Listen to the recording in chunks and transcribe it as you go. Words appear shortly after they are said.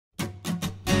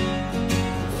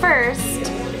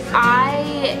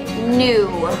I knew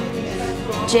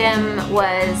Jim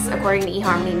was, according to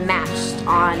eHarmony, matched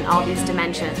on all these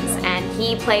dimensions, and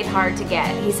he played hard to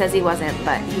get. He says he wasn't,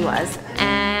 but he was.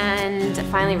 And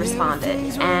finally responded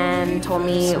and told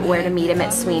me where to meet him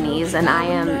at Sweeney's, and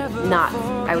I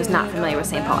was not familiar with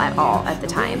St. Paul at all at the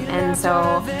time. And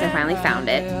so I finally found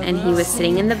it, and he was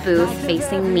sitting in the booth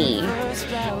facing me,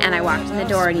 and I walked in the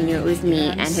door and he knew it was me,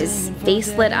 and his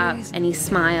face lit up and he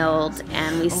smiled,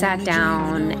 and we sat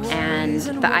down and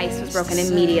the ice was broken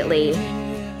immediately.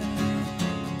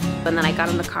 And then I got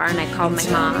in the car and I called my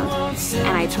mom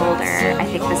and I told her, I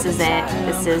think this is it.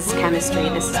 This is chemistry.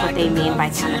 This is what they mean by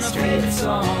chemistry.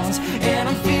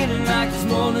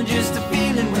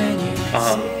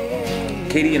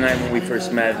 Katie and I, when we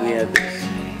first met, we had this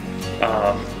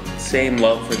same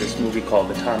love for this movie called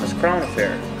The Thomas Crown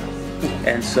Affair.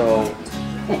 And so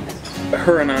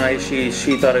her and I, she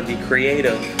thought it'd be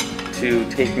creative to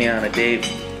take me on a date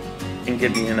and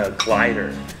get me in a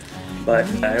glider. But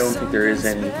I don't think there is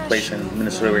any place in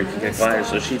Minnesota where you can get gliders,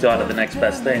 so she thought of the next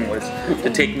best thing was to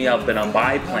take me up in a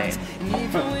biplane.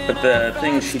 But the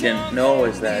thing she didn't know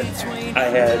is that I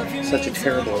had such a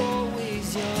terrible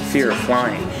fear of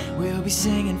flying. We'll be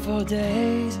singing for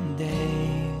days and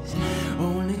days,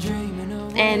 only dreaming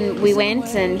of. And we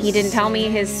went, and he didn't tell me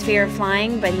his fear of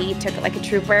flying, but he took it like a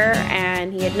trooper,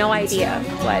 and he had no idea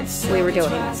what we were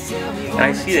doing. And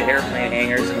I see the airplane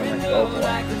hangars, and I'm like, oh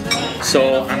boy.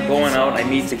 So I'm going out, I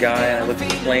meet the guy, and I look at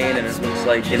the plane, and it looks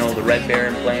like, you know, the Red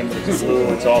Baron plane, but it's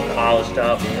blue, it's all polished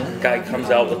up. The guy comes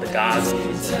out with the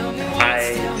goggles.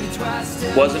 I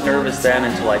wasn't nervous then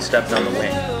until I stepped on the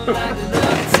wing.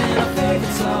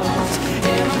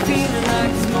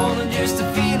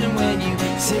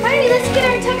 Marty, let's get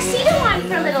our tuxedo on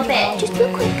for a little bit. Just real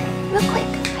quick,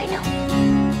 I know.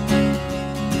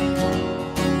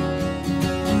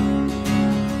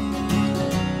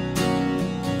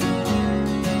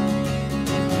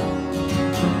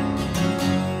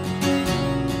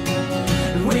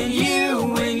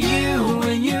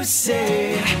 When you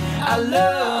say, I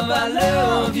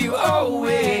love you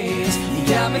always. You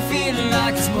got me feeling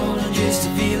like it's more than just a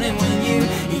feeling when you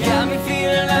got me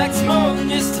feeling like it's more than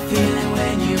just a feeling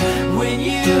when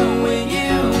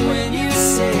you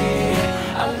say,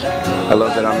 I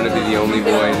love that I'm going to be the only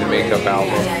boy in the makeup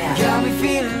album. You got me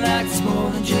feeling like it's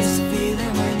more than just a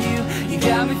feeling when you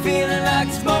got me feeling like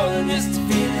it's more than just a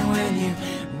feeling when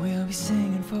we'll be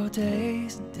singing for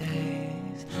days and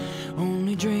days,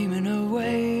 only dreaming of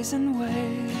ways and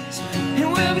ways,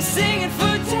 and we'll be singing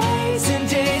for days and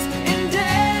days and days.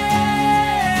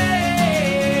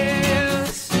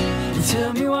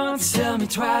 Tell me once, tell me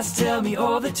twice, tell me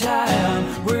all the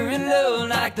time. We're in love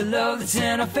like the love that's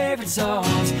in our favorite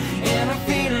songs, and I'm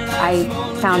feeling like I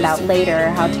found out later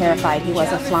how terrified he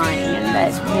was of flying, and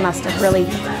that he must have really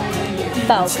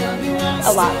felt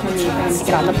a lot from me for him to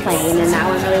get on the plane, and that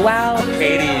went really well.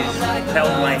 Katie's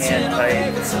held my hand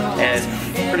tight and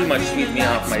pretty much swept me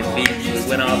off my feet. We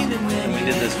went up and we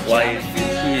did this flight.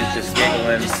 She is just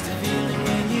giggling,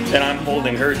 and I'm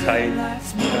holding her tight.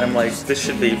 And I'm like, this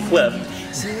should be flipped,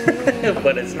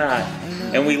 but it's not.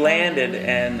 And we landed,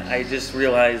 and I just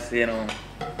realized, you know,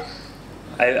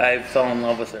 I fell in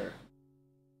love with her.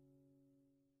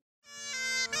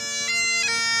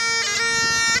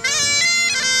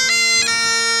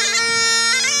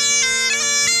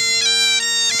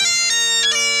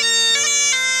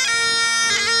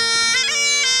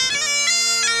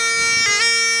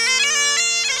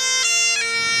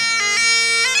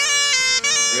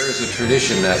 There is a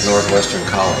tradition at Northwestern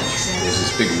College. There's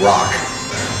this big rock,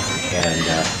 and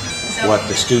what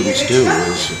the students do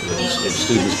is if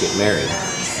students get married,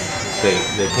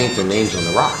 they paint their names on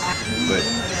the rock. But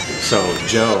so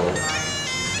Joe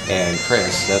and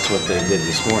Chris, that's what they did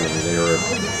this morning.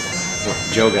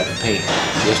 Joe got the paint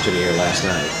yesterday or last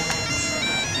night,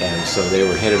 and so they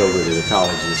were headed over to the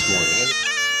college this morning.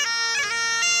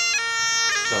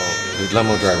 So the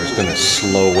limo driver is going to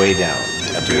slow way down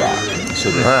at the rock so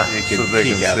that they can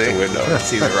peek out the window and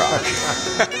see the rock.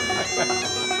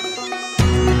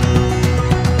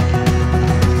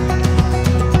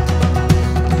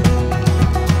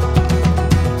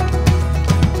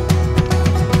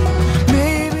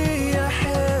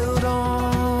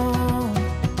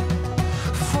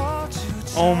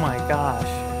 Oh my gosh.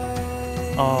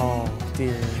 Oh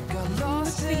dear.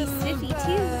 Looks pretty stiffy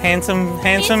too.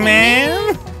 Handsome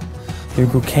man. Your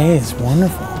bouquet is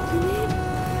wonderful. You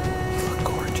look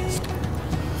gorgeous.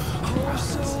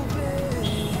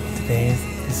 Today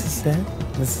this is it.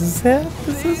 This is it.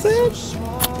 This is it.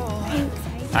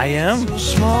 I am.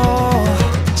 See my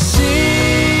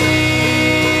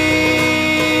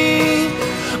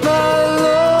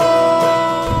love.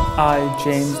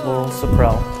 James Lowell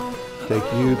Sipprell. Take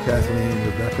you, Kathleen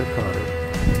Rebecca Carter,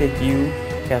 Take you,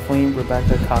 Kathleen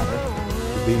Rebecca Cotter,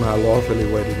 to be my lawfully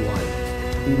wedded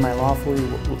wife. be my lawfully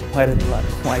wedded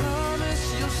wife. I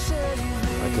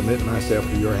commit myself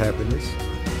to your happiness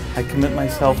I commit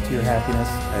myself to your happiness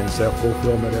and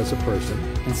self-fulfillment as a person,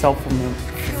 and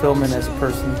self-fulfillment as a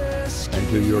person, and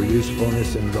to your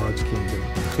usefulness in God's kingdom.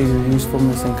 to your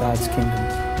usefulness in God's kingdom.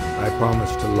 I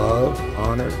promise to love,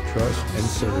 honor, trust, and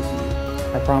serve you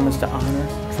I promise to honor,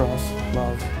 trust,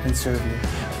 love, and serve you,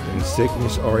 in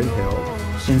sickness or in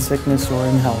health, in sickness or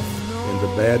in health, in the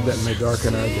bad that may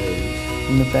darken our days,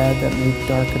 in the bad that may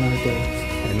darken our days,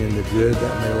 and in the good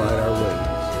that may light our ways,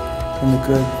 in the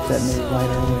good that may light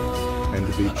our ways, and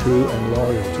to be true and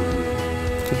loyal to you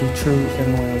to be true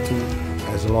and loyal to you,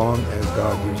 as long as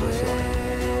God gives us life.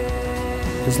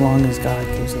 as long as God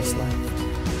gives us life.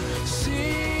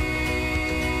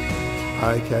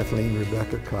 I, Kathleen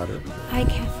Rebecca Cotter, I,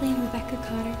 Kathleen Rebecca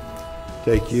Cotter,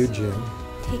 take you, Jim,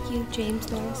 take you,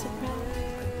 James Lowell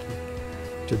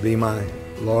Sipprell, to be my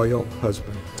loyal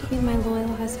husband. to be my loyal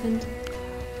husband.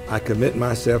 I commit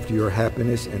myself to your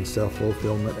happiness and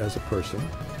self-fulfillment as a person,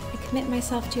 I commit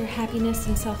myself to your happiness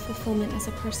and self-fulfillment as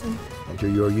a person, and to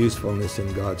your usefulness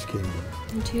in God's kingdom.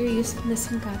 and to your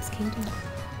usefulness in God's kingdom.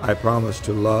 I promise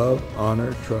to love,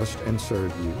 honor, trust, and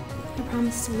serve you I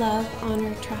promise to love,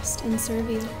 honor, trust, and serve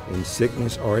you, in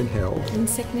sickness or in health, in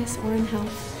sickness or in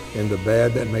health, in the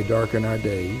bad that may darken our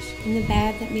days, in the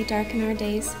bad that may darken our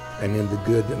days, and in the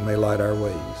good that may light our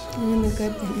ways, and in the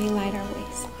good that may light our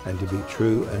ways, and to be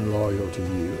true and loyal to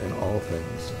you in all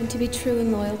things, and to be true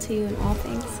and loyal to you in all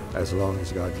things, as long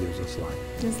as God gives us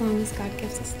life. as long as God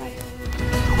gives us life.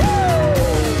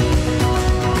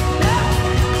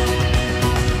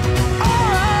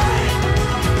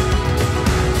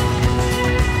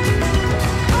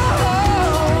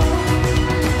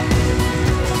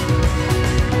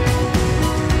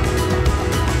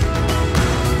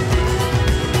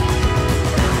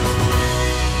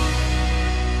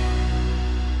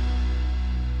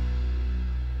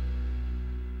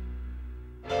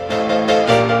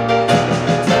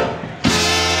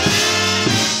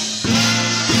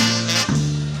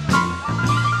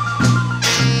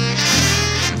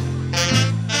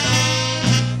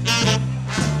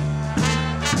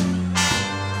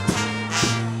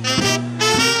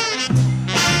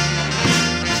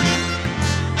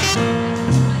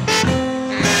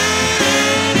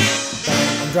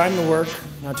 Driving to work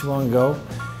not too long ago,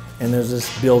 and there's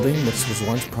this building which was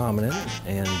once prominent,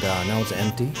 and now it's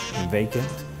empty and vacant.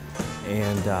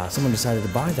 And someone decided to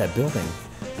buy that building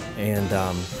and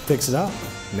fix it up,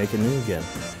 make it new again.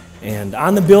 And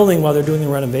on the building, while they're doing the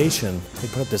renovation, they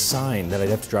put up this sign that I'd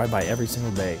have to drive by every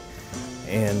single day.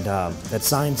 And that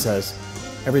sign says,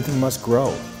 "Everything must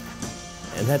grow."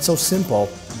 And that's so simple,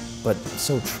 but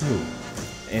so true.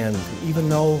 And even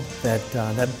though that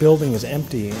that building is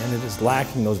empty and it is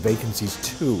lacking those vacancies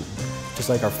too, just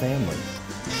like our family,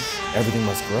 everything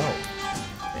must grow.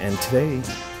 And today,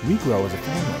 we grow as a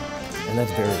family, and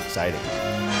that's very exciting.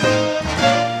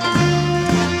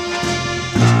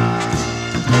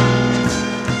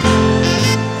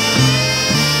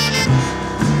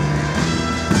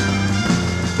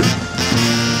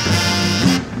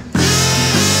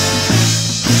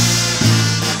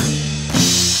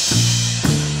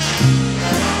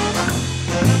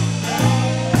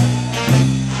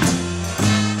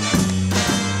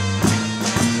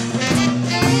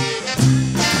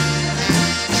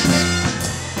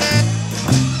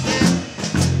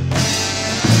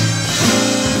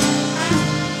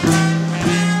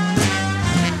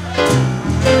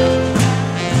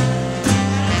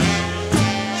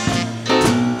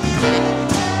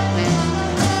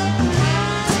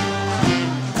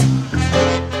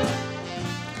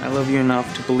 You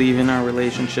enough to believe in our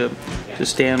relationship, to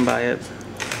stand by it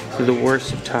through the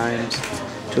worst of times,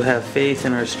 to have faith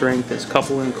in our strength as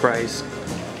couple in Christ,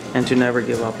 and to never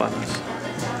give up on us.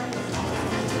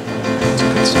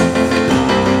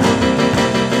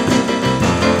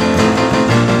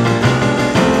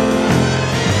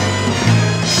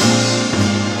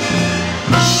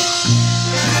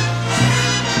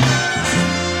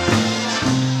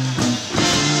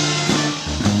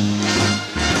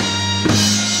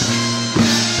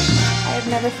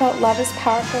 Never felt love as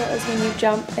powerful as when you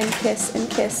jump and kiss and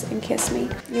kiss and kiss me.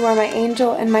 You are my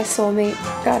angel and my soulmate.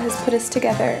 God has put us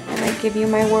together, and I give you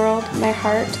my world, my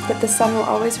heart, that the sun will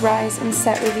always rise and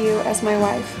set with you as my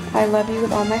wife. I love you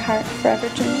with all my heart, forever,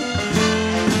 Jimmy.